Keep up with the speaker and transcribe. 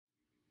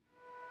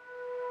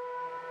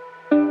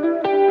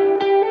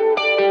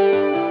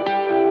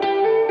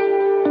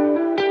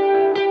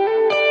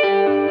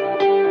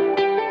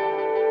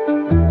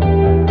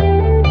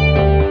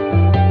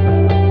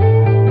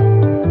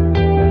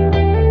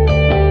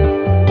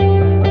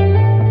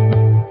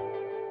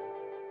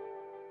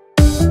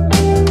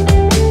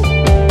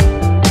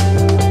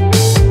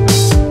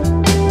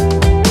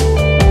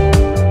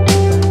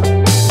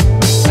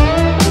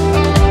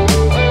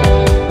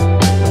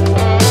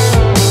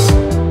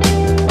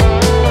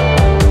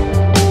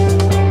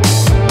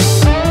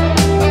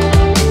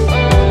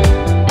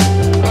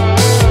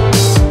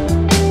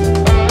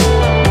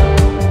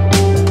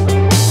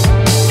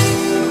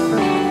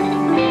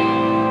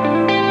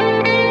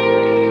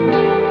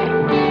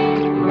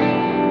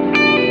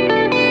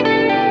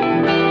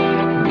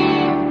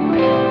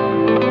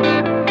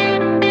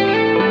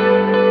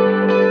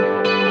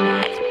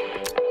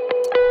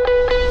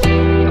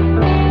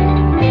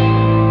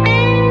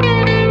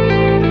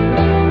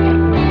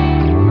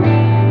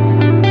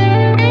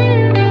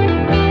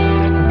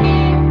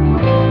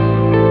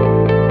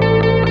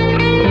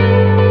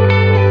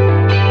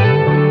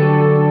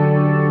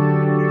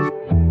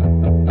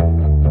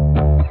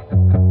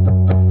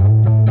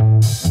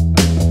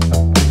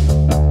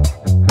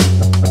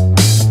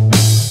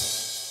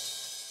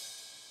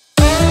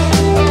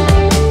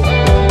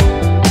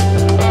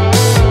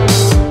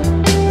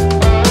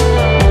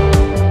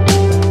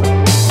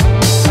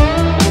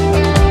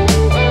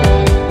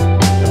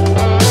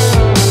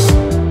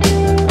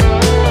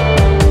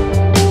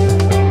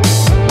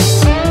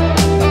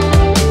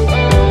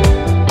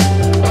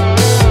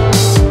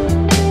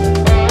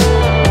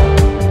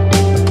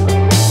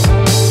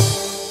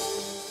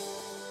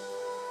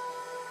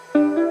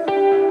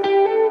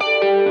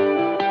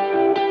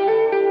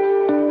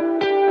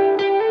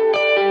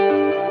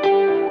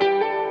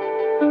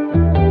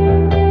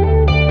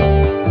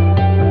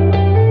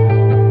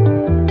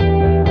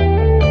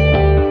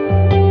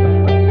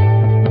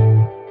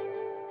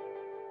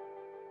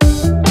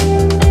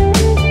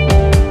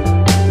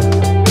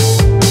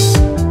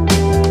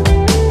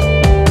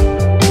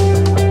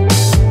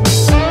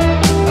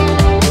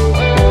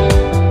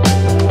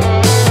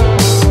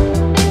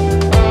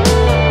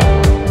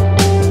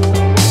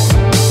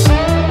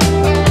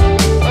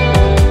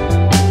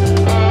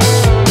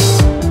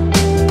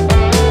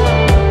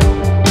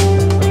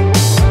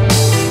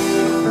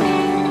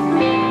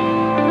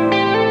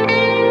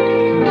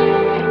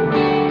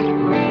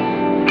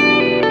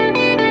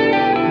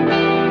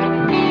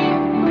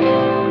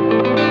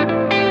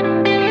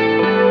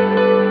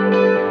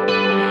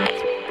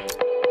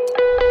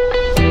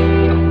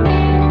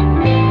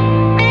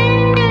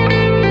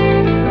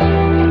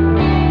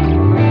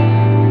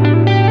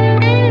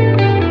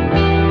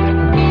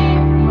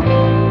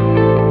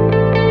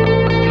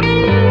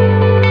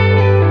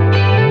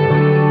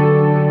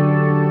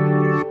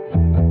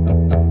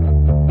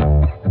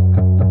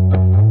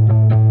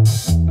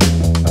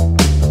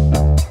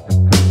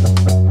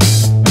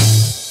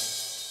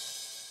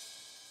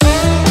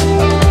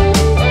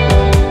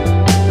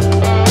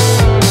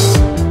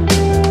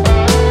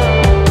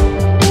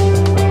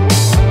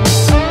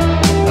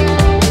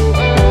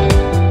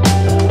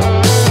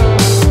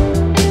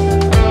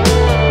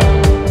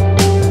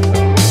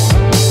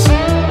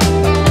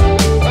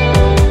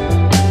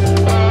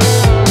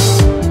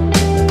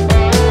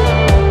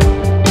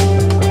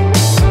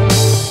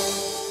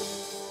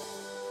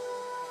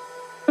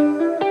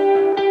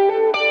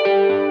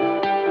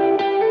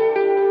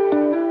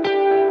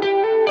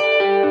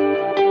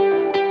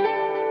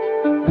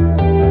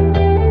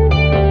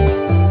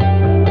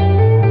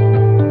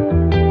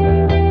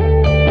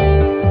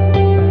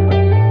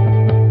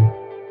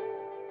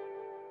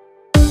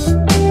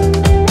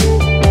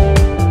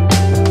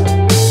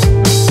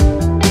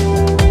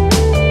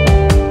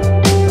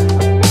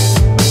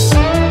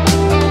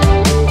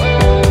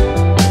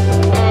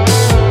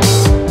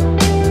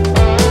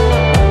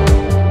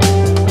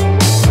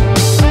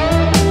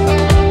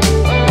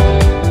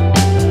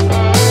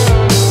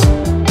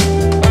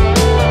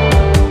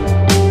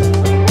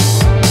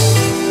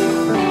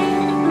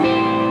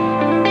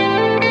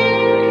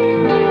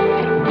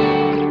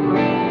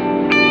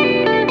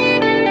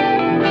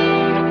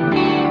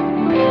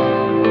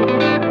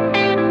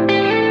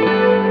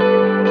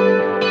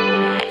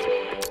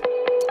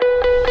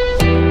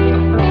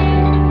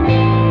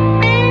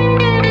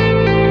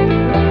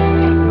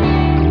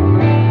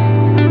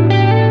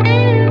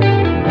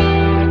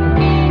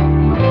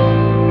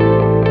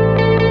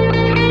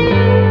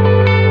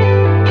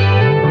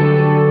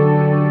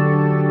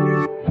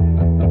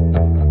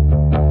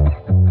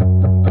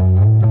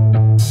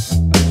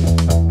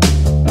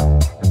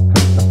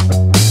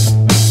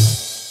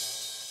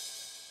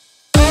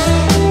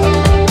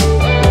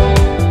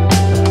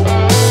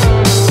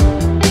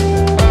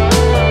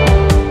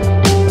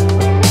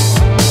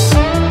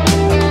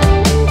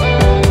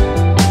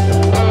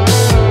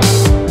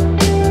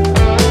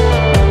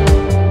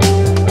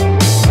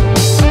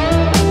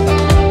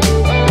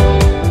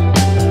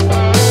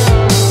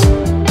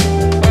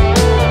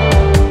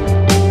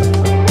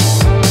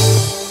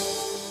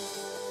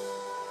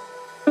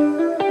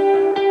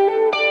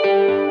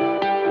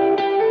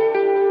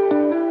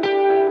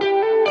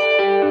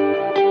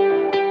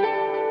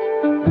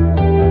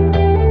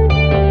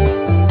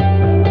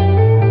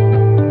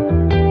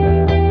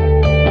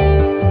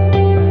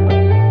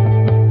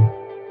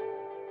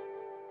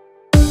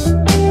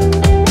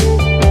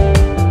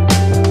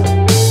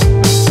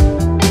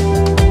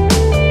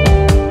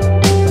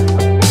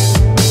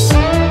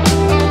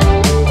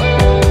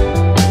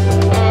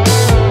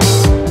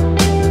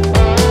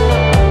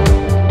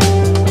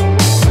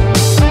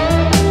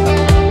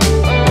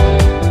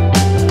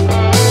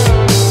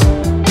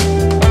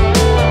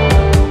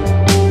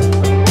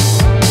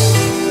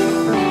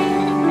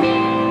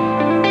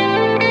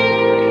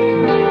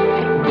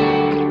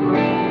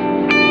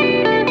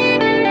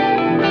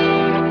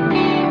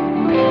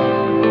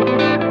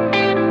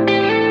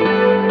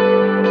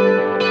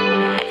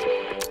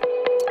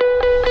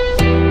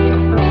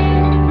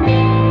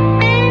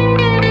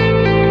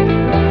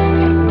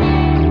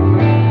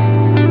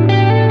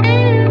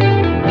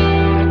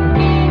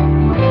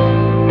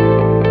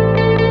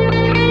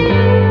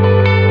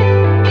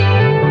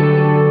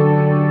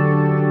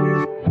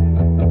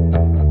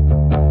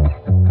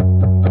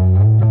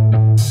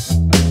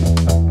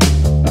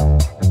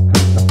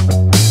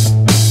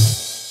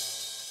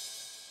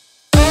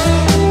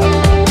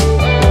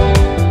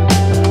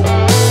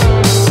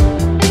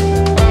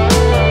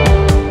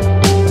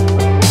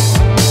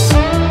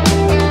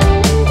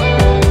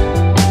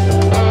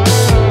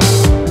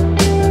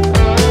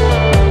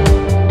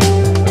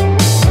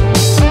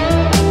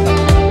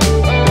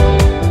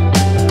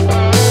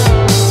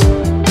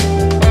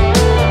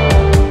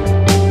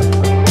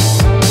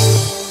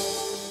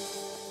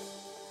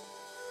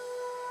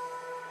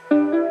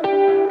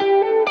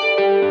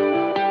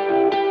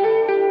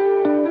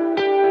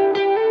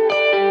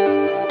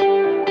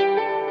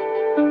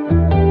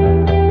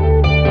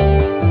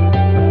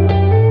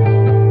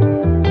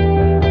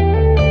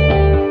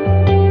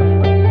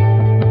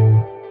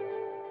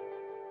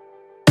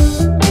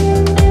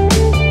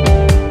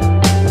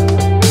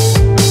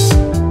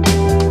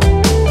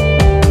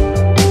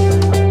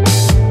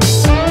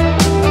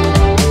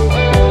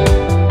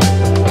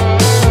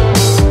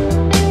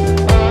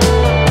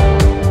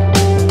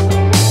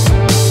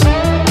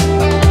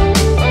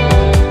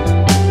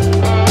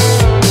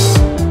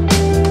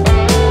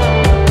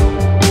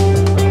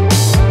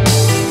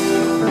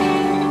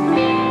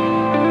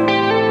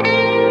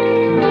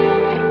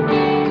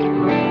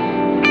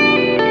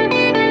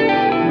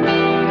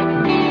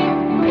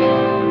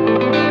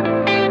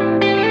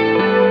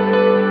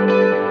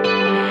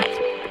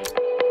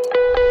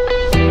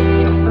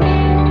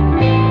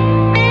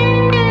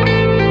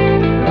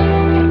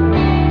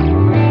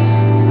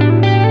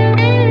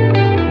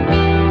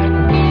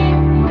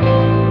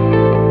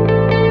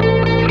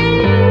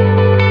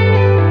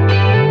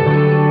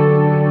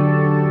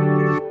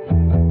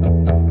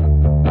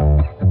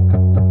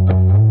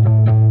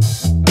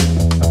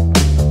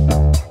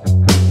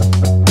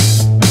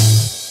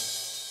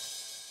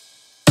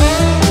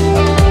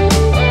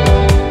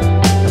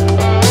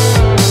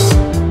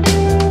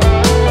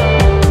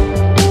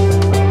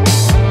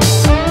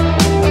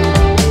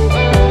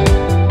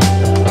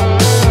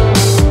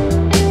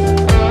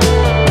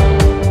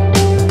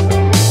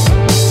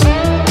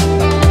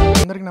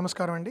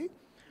నమస్కారం అండి.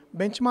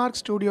 Bench mark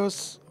studios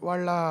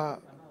వాళ్ళ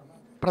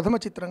ప్రథమ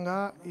చిత్రంగా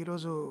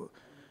ఈరోజు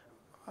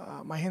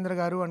మహేంద్ర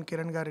గారు అండ్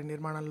కిరణ్ గారి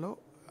నిర్మాణంలో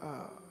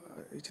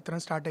ఈ చిత్రం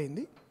స్టార్ట్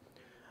అయింది.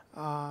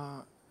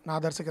 నా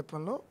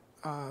దర్శకత్వంలో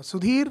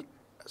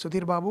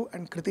సుధీర్ బాబు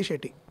అండ్ కృతి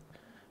శెట్టి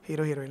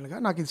హీరోయిన్లుగా.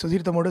 నాకు ఇది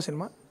సుధీర్తో మూడో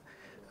సినిమా.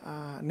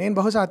 నేను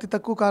బహుశా అతి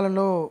తక్కువ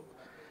కాలంలో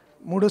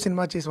మూడో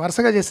సినిమా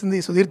వరుసగా చేసింది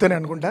సుధీర్తోనే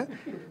అనుకుంటా.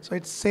 So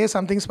it's say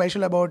something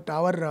special about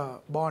our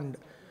bond.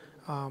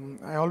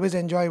 I always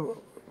enjoy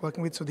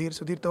working with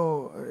సుధీర్తో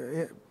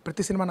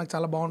ప్రతి సినిమా నాకు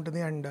చాలా బాగుంటుంది.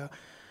 And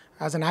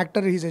as an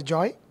actor he's a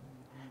joy.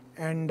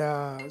 And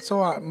so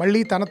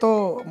మళ్ళీ తనతో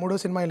మూడో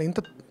సినిమా ఇలా ఇంత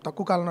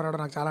తక్కువ కాలంలో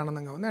రావడం నాకు చాలా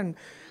ఆనందంగా ఉంది. And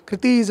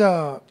Kriti is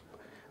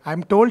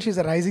I'm told she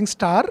a rising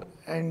star.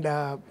 And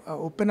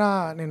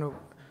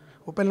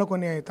ఉపెన్లో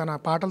కొన్ని తన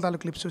పాటల తాలూ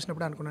క్లిప్స్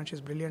చూసినప్పుడు అనుకున్నాను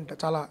షీఈ్ బ్రిలియంట్.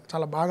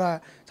 చాలా బాగా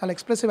చాలా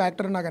ఎక్స్ప్రెసివ్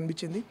యాక్టర్ అని నాకు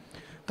అనిపించింది.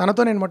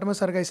 తనతో నేను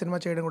మొట్టమొదటిసారిగా ఈ సినిమా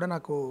చేయడం కూడా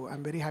నాకు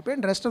I'm very happy.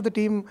 And rest of the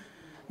team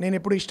నేను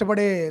ఎప్పుడు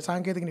ఇష్టపడే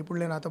సాంకేతిక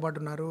నిపుణులే నాతో పాటు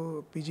ఉన్నారు.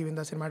 PG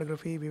విందా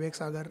cinematography, Vivek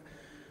Sagar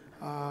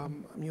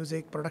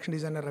music, production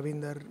designer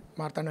Ravinder,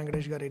 Martanda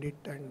Venkatesh గారు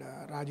edit, and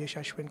Rajesh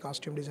Ashwin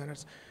costume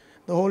designers,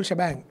 the whole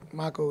షెబాంగ్.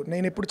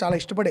 నేను ఎప్పుడు చాలా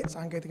ఇష్టపడే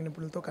సాంకేతిక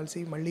నిపుణులతో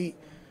కలిసి మళ్ళీ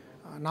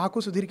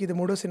నాకు సుధీర్కి ఇది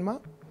మూడో cinema.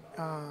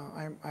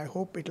 I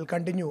hope it will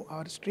continue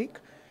our streak.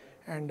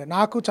 And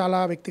నాకు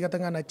చాలా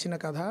వ్యక్తిగతంగా నచ్చిన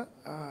కథ,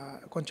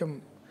 కొంచెం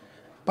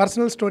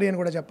పర్సనల్ స్టోరీ అని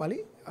కూడా చెప్పాలి.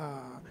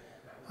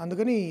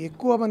 అందుకని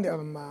ఎక్కువ మంది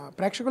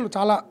ప్రేక్షకులు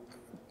చాలా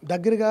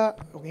దగ్గరగా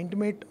ఒక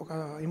ఇంటిమేట్, ఒక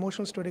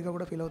ఎమోషనల్ స్టోరీగా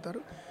కూడా ఫీల్ అవుతారు.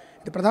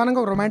 ఇది ప్రధానంగా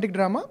ఒక romantic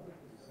drama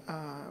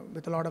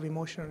with lot of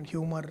emotion and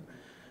humour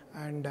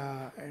and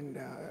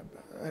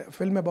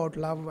film about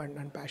love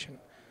and passion.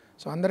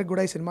 So అందరికి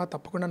కూడా ఈ సినిమా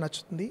తప్పకుండా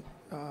నచ్చుతుంది.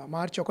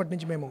 మార్చి 1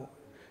 నుంచి మేము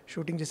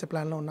షూటింగ్ చేసే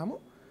ప్లాన్లో ఉన్నాము.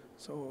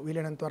 సో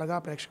వీలైనంత త్వరగా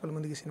ప్రేక్షకుల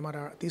ముందుకి సినిమా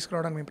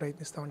తీసుకురావడానికి మేము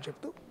ప్రయత్నిస్తామని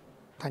చెప్తూ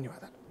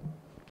ధన్యవాదాలు.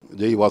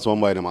 జై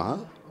వాసవాంబాయ నమః.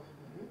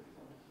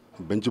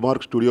 Bench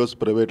mark studios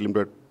private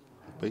limited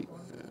పై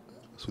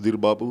సుధీర్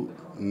బాబు,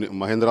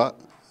 మహేంద్ర,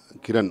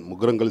 కిరణ్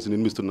ముగ్గురం కలిసి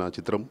నిర్మిస్తున్న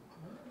చిత్రం.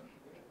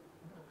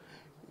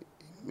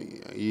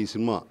 ఈ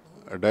సినిమా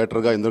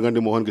డైరెక్టర్గా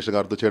ఇంద్రగంటి మోహన్ కృష్ణ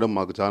గారితో చేయడం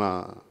మాకు చాలా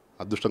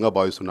అదృష్టంగా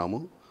భావిస్తున్నాము.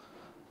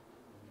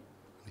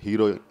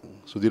 హీరో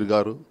సుధీర్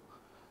గారు,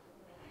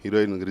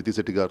 హీరోయిన్ క్రితి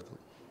శెట్టి గారితో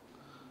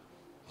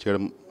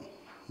చేయడం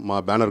మా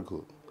బ్యానర్కు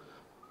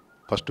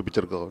ఫస్ట్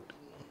పిక్చర్ కాబట్టి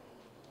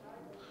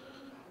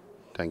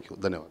థ్యాంక్ యూ,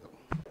 ధన్యవాదాలు.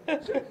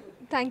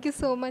 Thank you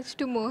so much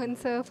to Mohan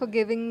sir for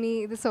giving me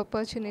this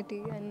opportunity,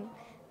 and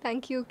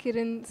thank you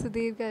Kiran,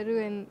 Sudheer garu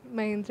and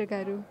Mahendra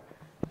garu.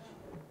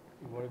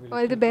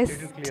 All the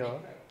best.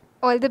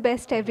 All the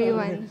best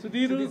everyone.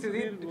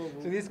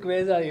 Sudheer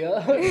squares are here.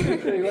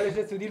 You want to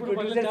say Sudheer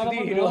producer,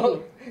 Sudheer hero.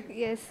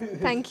 Yes,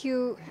 thank you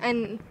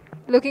and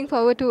looking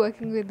forward to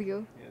working with you.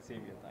 Yeah,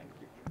 same here.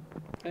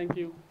 Thank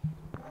you.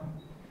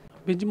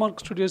 Bench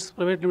mark studios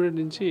private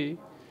limited నుంచి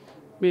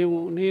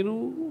నేను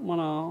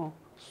మన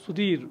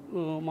సుధీర్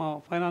మా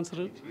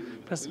financier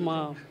plus మా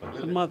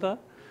నిర్మాత,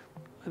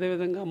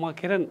 అదేవిధంగా మా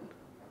కిరణ్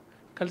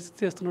కలిసి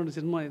చేస్తున్న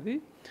సినిమా ఇది.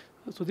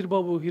 సుధీర్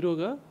బాబు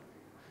హీరోగా,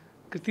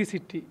 కృతి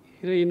శెట్టి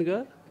హీరోయిన్గా,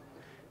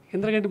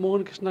 ఇంద్రగంటి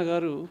మోహన్ కృష్ణ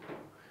గారు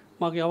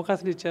మాకు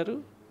అవకాశం ఇచ్చారు.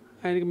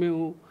 ఆయనకి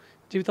మేము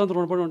జీవితాంతం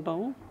రుణపడి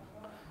ఉంటాము.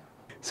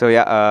 So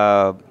yeah,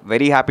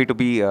 very happy to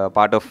be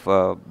part of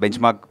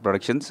Benchmark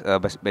Productions,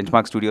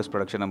 Benchmark Studios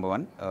production number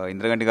 1.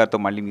 Indraganti gartho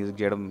malli music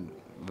cheyadam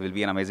will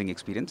be an amazing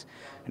experience,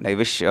 and I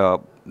wish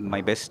my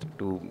best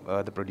to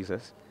the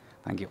producers.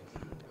 Thank you.